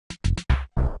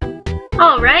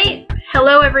Alright,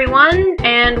 hello everyone,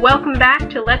 and welcome back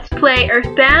to Let's Play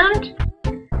Earthbound.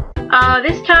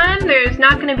 This time there's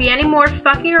not going to be any more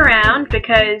fucking around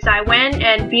because I went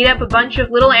and beat up a bunch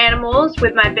of little animals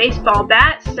with my baseball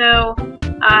bat, so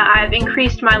I've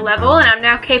increased my level and I'm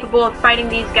now capable of fighting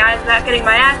these guys without getting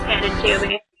my ass handed to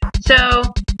me. So,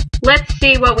 let's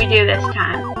see what we do this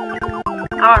time.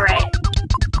 Alright.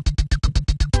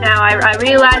 Now I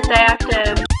realized I have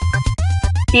to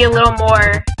be a little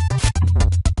more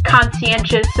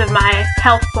conscientious of my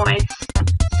health points.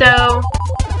 So,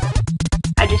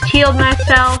 I just healed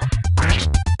myself,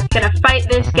 gonna fight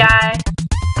this guy,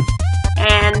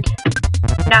 and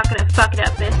not gonna fuck it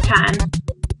up this time.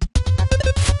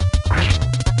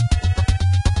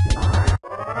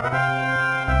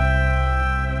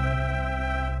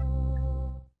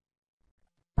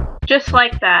 Just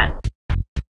like that.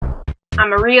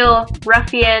 I'm a real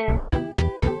ruffian,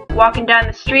 walking down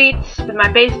the streets with my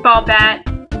baseball bat,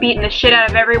 beating the shit out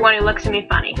of everyone who looks at me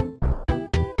funny.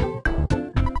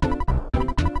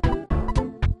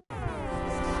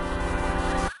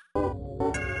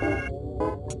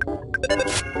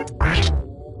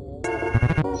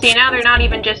 See, now they're not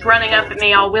even just running up at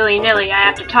me all willy-nilly, I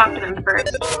have to talk to them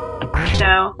first.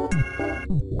 So,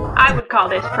 I would call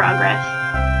this progress.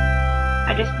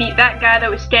 I just beat that guy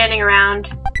that was standing around,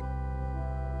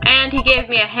 and he gave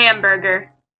me a hamburger.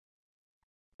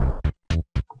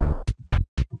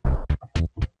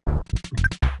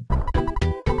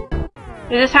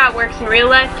 Is this how it works in real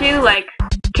life too? Like,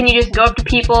 can you just go up to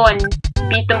people and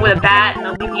beat them with a bat and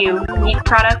they'll give you meat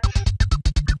products?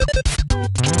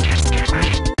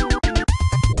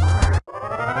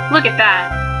 Look at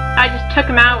that. I just took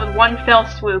him out with one fell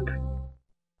swoop.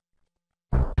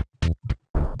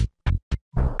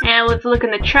 And let's look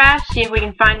in the trash, see if we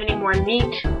can find any more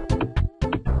meat.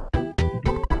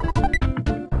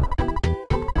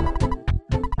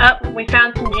 Oh, we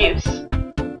found some juice.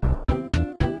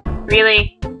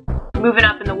 Really moving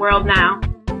up in the world now.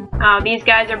 Oh, these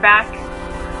guys are back.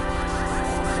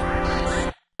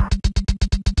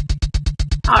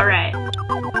 Alright.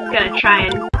 Gonna try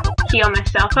and heal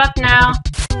myself up now.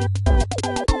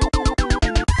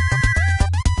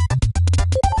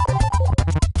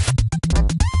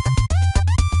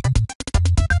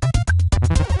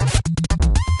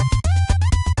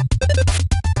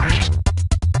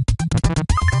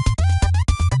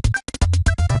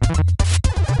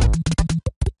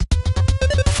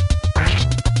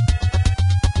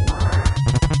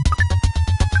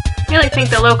 I really think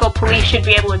the local police should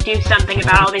be able to do something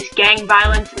about all this gang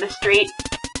violence in the street.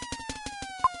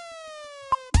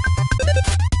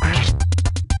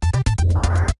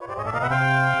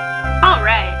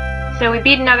 Alright, so we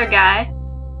beat another guy.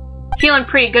 Feeling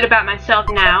pretty good about myself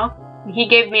now. He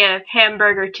gave me a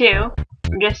hamburger too.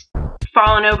 I'm just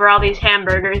falling over all these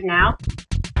hamburgers now.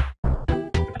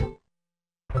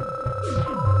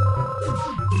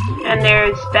 And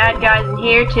there's bad guys in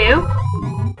here too.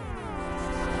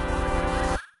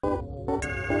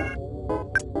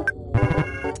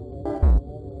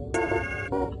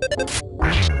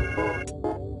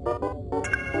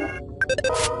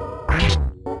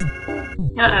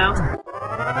 Uh-oh.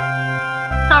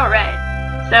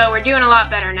 Alright, so we're doing a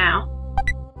lot better now.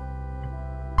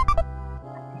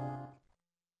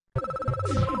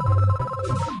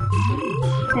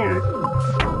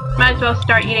 Might as well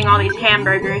start eating all these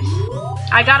hamburgers.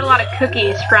 I got a lot of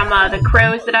cookies from the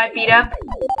crows that I beat up,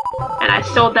 and I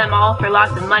sold them all for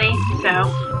lots of money,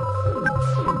 so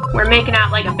we're making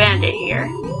out like a bandit here.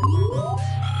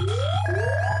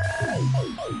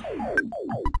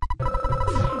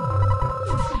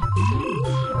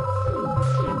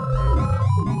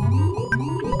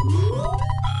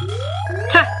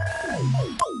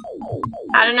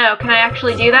 I don't know, can I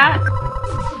actually do that?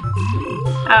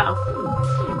 Oh.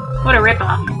 What a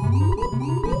ripoff.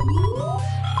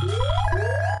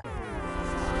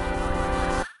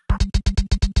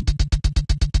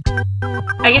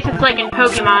 I guess it's like in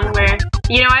Pokemon where,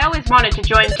 you know, I always wanted to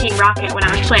join Team Rocket when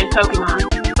I was playing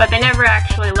Pokemon, but they never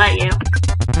actually let you.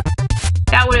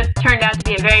 That would have turned out to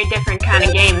be a very different kind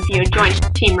of game if you had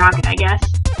joined Team Rocket, I guess.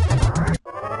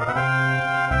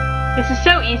 This is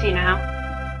so easy now.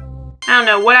 I don't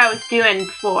know what I was doing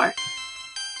before.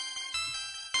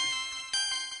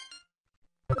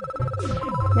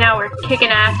 Now we're kicking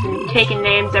ass and taking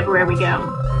names everywhere we go.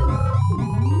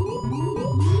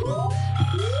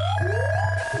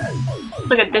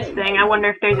 Look at this thing. I wonder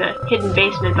if there's a hidden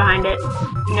basement behind it.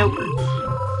 Nope.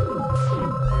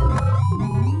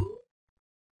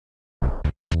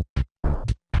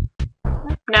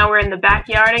 Now we're in the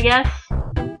backyard, I guess.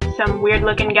 Some weird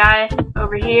looking guy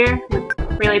over here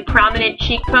with really prominent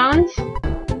cheekbones.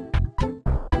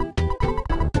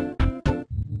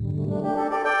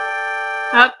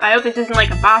 Oh, I hope this isn't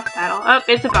like a boss battle. Oh,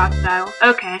 it's a boss battle.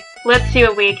 Okay, let's see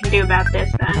what we can do about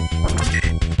this then.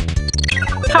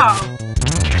 Oh,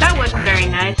 that wasn't very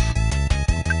nice.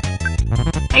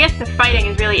 I guess the fighting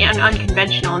is really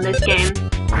unconventional in this game.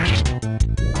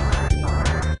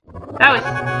 That was...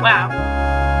 wow.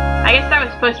 I guess that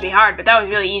was supposed to be hard, but that was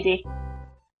really easy.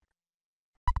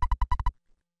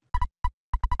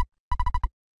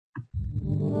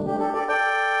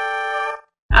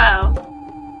 Uh-oh.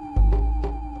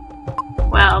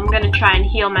 Well, I'm gonna try and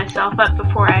heal myself up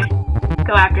before I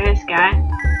go after this guy.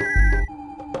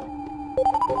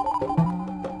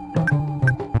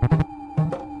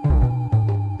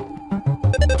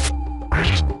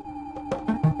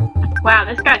 Wow,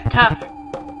 this guy's tough.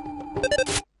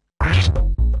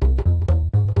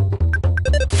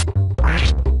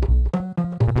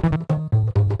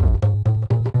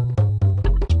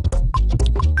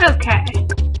 Okay.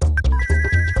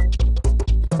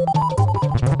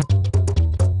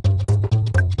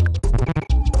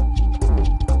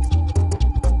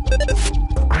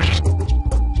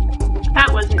 That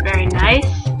wasn't very nice.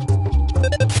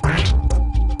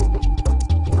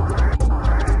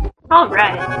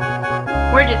 Alright.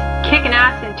 We're just kicking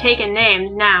ass and taking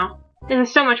names now. This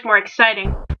is so much more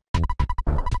exciting.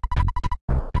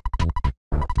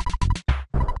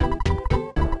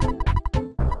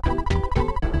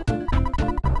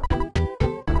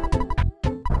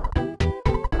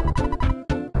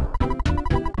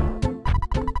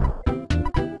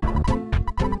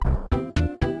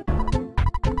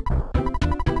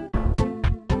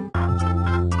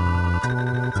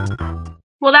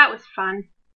 Well, that was fun.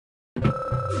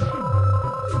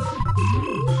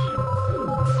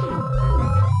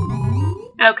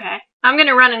 Okay, I'm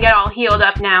gonna run and get all healed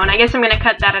up now, and I guess I'm gonna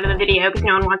cut that out of the video because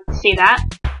no one wants to see that.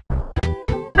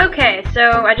 Okay,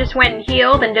 so I just went and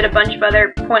healed and did a bunch of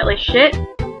other pointless shit.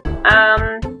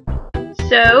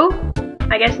 So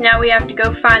I guess now we have to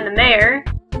go find the mayor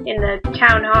in the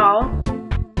town hall,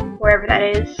 wherever that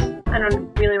is. I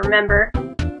don't really remember.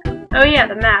 Oh yeah,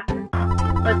 the map.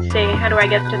 Let's see, how do I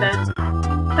get to the...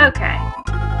 Okay.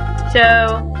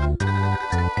 So...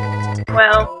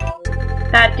 well,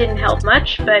 that didn't help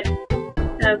much, but...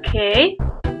 okay.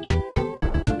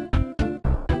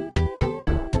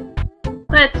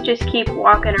 Let's just keep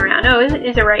walking around. Oh, is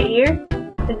it right here?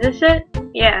 Is this it?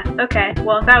 Yeah, okay.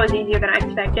 Well, that was easier than I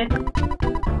expected.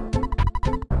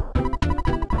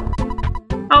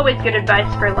 Always good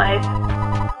advice for life.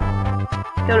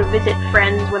 Go to visit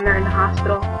friends when they're in the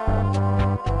hospital.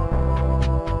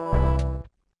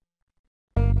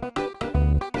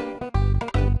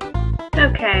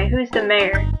 Okay, who's the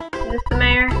mayor? Is this the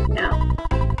mayor? No.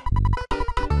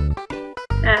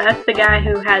 That's the guy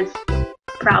who has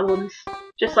problems.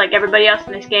 Just like everybody else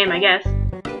in this game, I guess.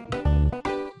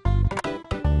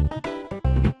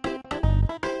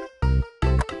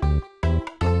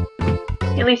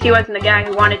 At least he wasn't the guy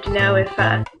who wanted to know if,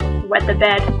 he wet the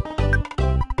bed.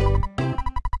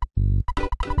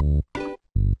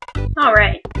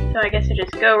 Alright, so I guess I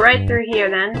just go right through here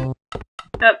then.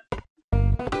 Oh.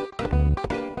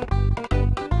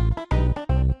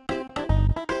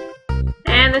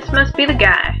 And this must be the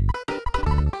guy.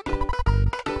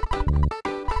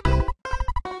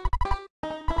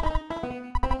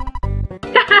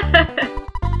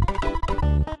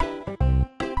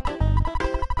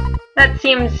 That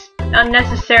seems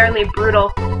unnecessarily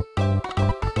brutal.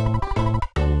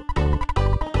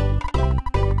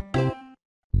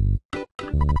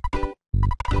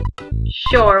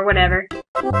 Sure, whatever.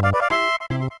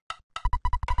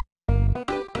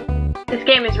 This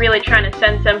game is really trying to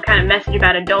send some kind of message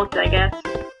about adults, I guess.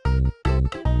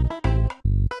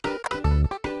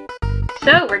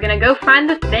 So, we're gonna go find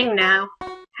the thing now.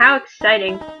 How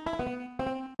exciting.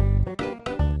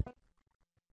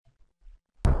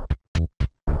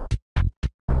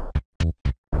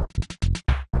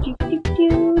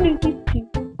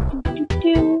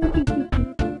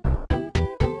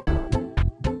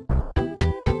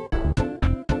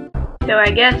 So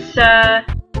I guess,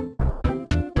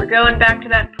 we're going back to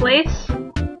that place.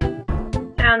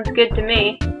 Sounds good to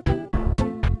me.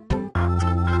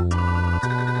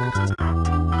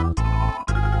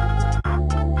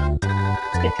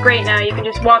 It's great now, you can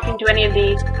just walk into any of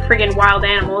the friggin' wild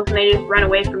animals and they just run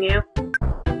away from you.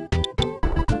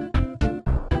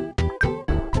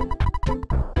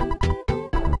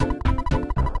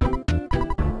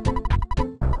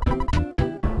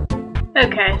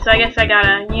 Okay, so I guess I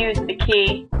gotta use the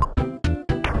key.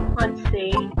 Let's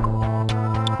see.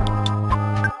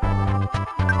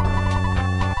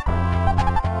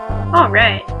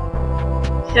 Alright.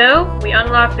 So, we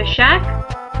unlocked the shack.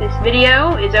 This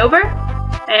video is over,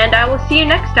 and I will see you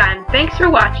next time. Thanks for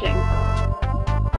watching.